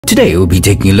Today we'll be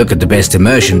taking a look at the best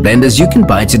immersion blenders you can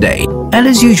buy today. And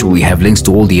as usual, we have links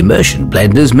to all the immersion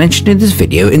blenders mentioned in this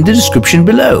video in the description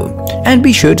below. And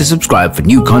be sure to subscribe for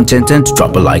new content and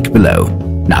drop a like below.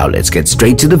 Now let's get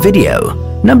straight to the video.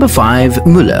 Number 5.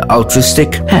 Muller Ultra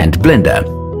Stick Hand Blender.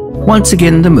 Once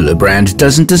again, the Muller brand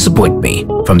doesn't disappoint me.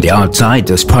 From the outside,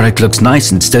 this product looks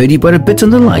nice and sturdy but a bit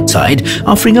on the light side,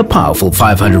 offering a powerful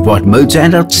 500-watt motor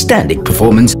and outstanding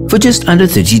performance for just under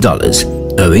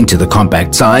 $30. Owing to the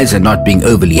compact size and not being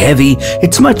overly heavy,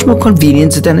 it's much more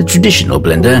convenient than a traditional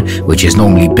blender, which is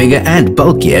normally bigger and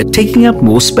bulkier, taking up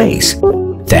more space.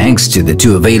 Thanks to the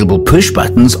 2 available push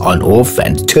buttons on, off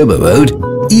and turbo mode,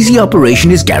 easy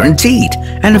operation is guaranteed,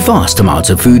 and a vast amount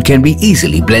of food can be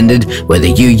easily blended whether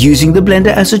you're using the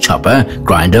blender as a chopper,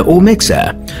 grinder or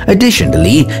mixer.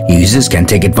 Additionally, users can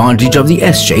take advantage of the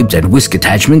S-shaped and whisk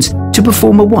attachments to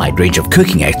perform a wide range of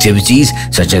cooking activities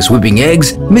such as whipping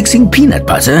eggs, mixing peanut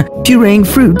butter, pureeing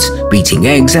fruits, beating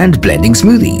eggs and blending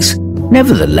smoothies.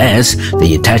 Nevertheless,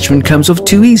 the attachment comes off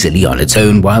too easily on its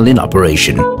own while in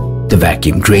operation. The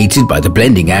vacuum created by the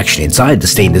blending action inside the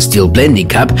stainless steel blending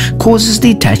cup causes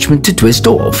the attachment to twist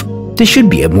off. There should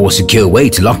be a more secure way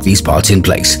to lock these parts in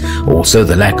place. Also,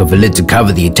 the lack of a lid to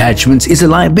cover the attachments is a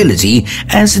liability,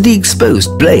 as the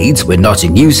exposed blades, when not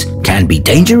in use, can be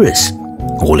dangerous.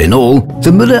 All in all,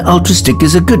 the Muller Ultra Stick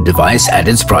is a good device at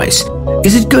its price.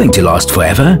 Is it going to last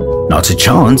forever? Not a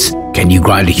chance. Can you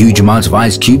grind a huge amount of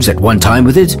ice cubes at one time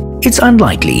with it? It's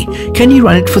unlikely. Can you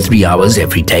run it for 3 hours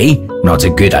every day? Not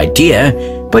a good idea.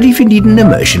 But if you need an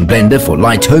immersion blender for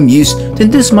light home use,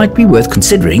 then this might be worth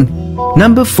considering.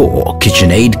 Number 4.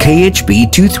 KitchenAid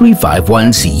KHB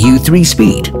 2351CU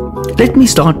 3-speed. Let me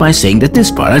start by saying that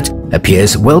this product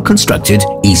appears well constructed,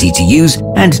 easy to use,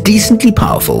 and decently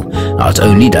powerful. Not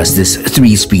only does this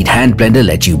 3-speed hand blender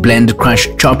let you blend, crush,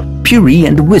 chop, puree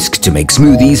and whisk to make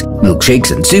smoothies,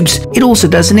 milkshakes and soups, it also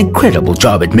does an incredible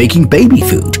job at making baby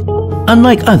food.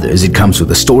 Unlike others, it comes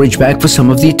with a storage bag for some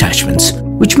of the attachments,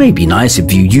 which may be nice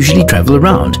if you usually travel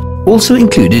around. Also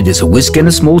included is a whisk and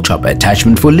a small chopper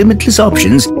attachment for limitless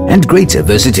options and greater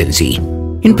versatility.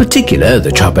 In particular,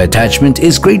 the chopper attachment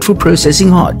is great for processing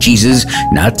hard cheeses,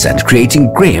 nuts and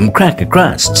creating graham cracker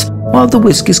crusts, while the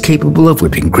whisk is capable of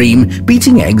whipping cream,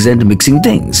 beating eggs and mixing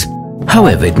things.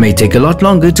 However, it may take a lot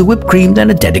longer to whip cream than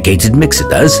a dedicated mixer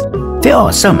does. There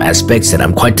are some aspects that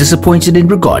I'm quite disappointed in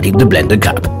regarding the blender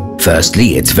cup.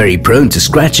 Firstly, it's very prone to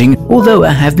scratching, although I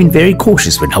have been very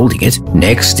cautious when holding it.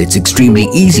 Next, it's extremely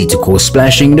easy to cause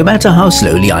splashing no matter how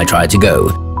slowly I try to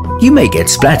go. You may get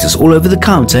splatters all over the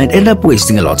counter and end up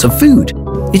wasting a lot of food.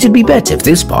 It would be better if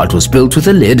this part was built with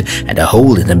a lid and a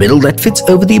hole in the middle that fits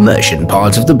over the immersion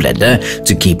part of the blender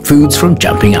to keep foods from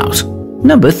jumping out.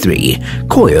 Number 3.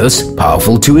 KOIOS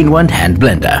Powerful 2-in-1 Hand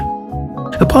Blender.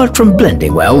 Apart from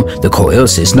blending well, the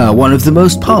KOIOS is now one of the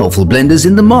most powerful blenders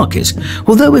in the market.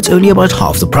 Although it's only about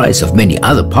half the price of many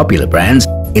other popular brands,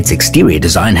 its exterior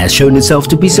design has shown itself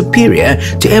to be superior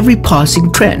to every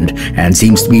passing trend and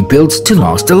seems to be built to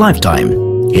last a lifetime.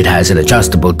 It has an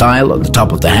adjustable dial on the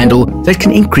top of the handle that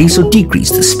can increase or decrease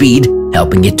the speed,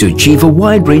 helping it to achieve a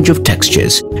wide range of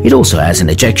textures. It also has an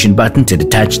ejection button to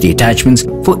detach the attachments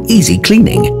for easy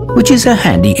cleaning, which is a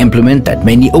handy implement that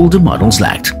many older models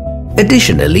lacked.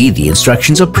 Additionally, the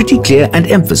instructions are pretty clear and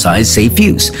emphasize safe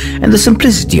use, and the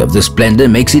simplicity of this blender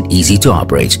makes it easy to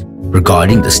operate.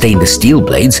 Regarding the stainless steel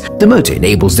blades, the motor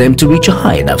enables them to reach a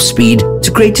high enough speed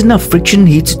to create enough friction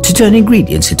heat to turn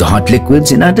ingredients into hot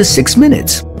liquids in under 6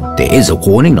 minutes. There is a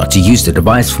warning not to use the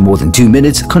device for more than 2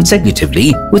 minutes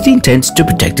consecutively with the intent to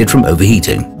protect it from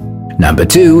overheating. Number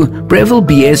 2. Breville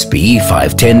BSB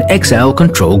 510 XL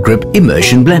Control Grip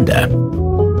Immersion Blender.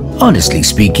 Honestly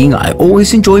speaking, I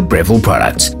always enjoy Breville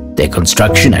products. Their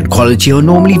construction and quality are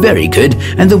normally very good,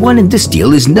 and the one in this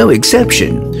deal is no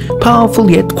exception. Powerful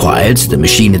yet quiet, the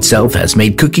machine itself has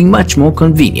made cooking much more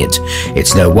convenient.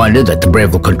 It's no wonder that the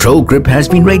Breville Control Grip has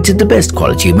been rated the best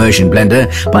quality immersion blender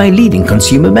by a leading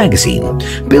consumer magazine.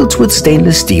 Built with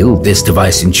stainless steel, this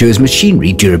device ensures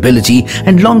machinery durability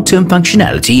and long-term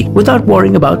functionality without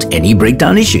worrying about any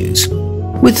breakdown issues.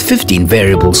 With 15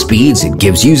 variable speeds, it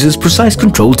gives users precise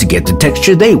control to get the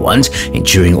texture they want,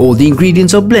 ensuring all the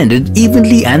ingredients are blended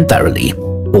evenly and thoroughly.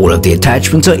 All of the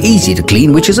attachments are easy to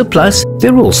clean, which is a plus.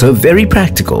 They're also very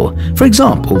practical. For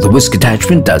example, the whisk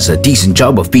attachment does a decent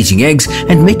job of beating eggs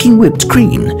and making whipped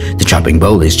cream. The chopping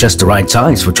bowl is just the right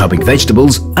size for chopping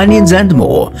vegetables, onions and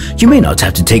more. You may not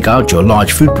have to take out your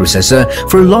large food processor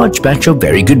for a large batch of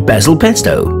very good basil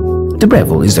pesto. The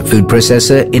Breville is a food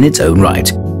processor in its own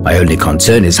right. My only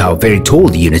concern is how very tall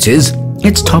the unit is.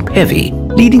 It's top-heavy,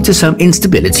 leading to some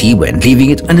instability when leaving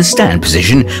it in a stand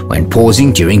position when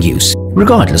pausing during use.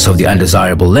 Regardless of the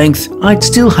undesirable length, I'd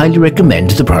still highly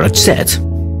recommend the product set.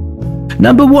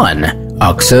 Number 1.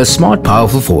 OXA Smart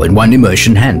Powerful 4-in-1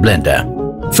 Immersion Hand Blender.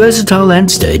 Versatile and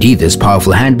sturdy, this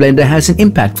powerful hand blender has an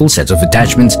impactful set of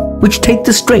attachments which take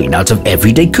the strain out of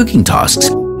everyday cooking tasks,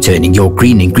 turning your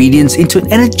green ingredients into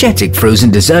an energetic frozen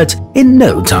dessert in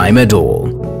no time at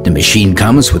all. The machine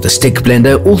comes with a stick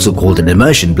blender, also called an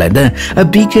immersion blender, a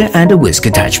beaker and a whisk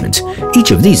attachment. Each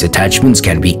of these attachments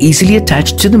can be easily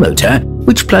attached to the motor,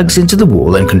 which plugs into the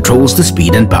wall and controls the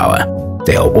speed and power.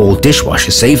 They are all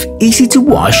dishwasher safe, easy to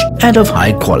wash and of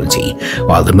high quality.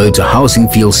 While the motor housing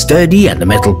feels sturdy and the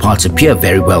metal parts appear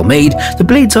very well made, the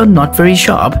blades are not very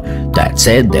sharp. That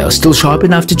said, they are still sharp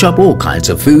enough to chop all kinds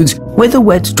of foods, whether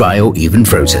wet, dry or even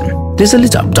frozen. There's a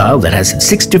lit-up dial that has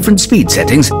 6 different speed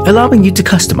settings, allowing you to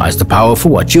customize the power for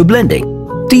what you're blending.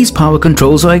 These power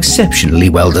controls are exceptionally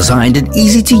well designed and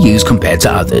easy to use compared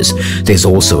to others. There's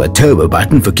also a turbo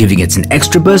button for giving it an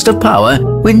extra burst of power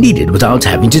when needed without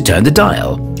having to turn the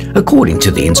dial. According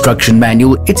to the instruction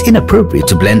manual, it's inappropriate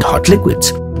to blend hot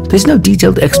liquids. There's no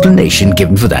detailed explanation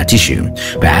given for that issue.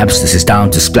 Perhaps this is down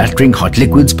to splattering hot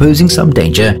liquids posing some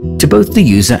danger to both the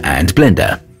user and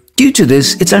blender. Due to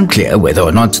this, it's unclear whether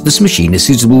or not this machine is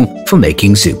suitable for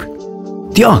making soup.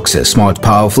 The OXA Smart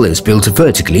Powerful is built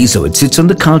vertically so it sits on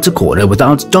the counter corner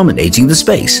without dominating the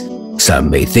space. Some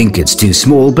may think it's too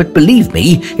small, but believe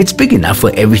me, it's big enough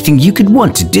for everything you could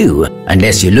want to do,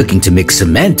 unless you're looking to mix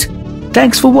cement.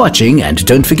 Thanks for watching and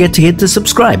don't forget to hit the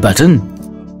subscribe button.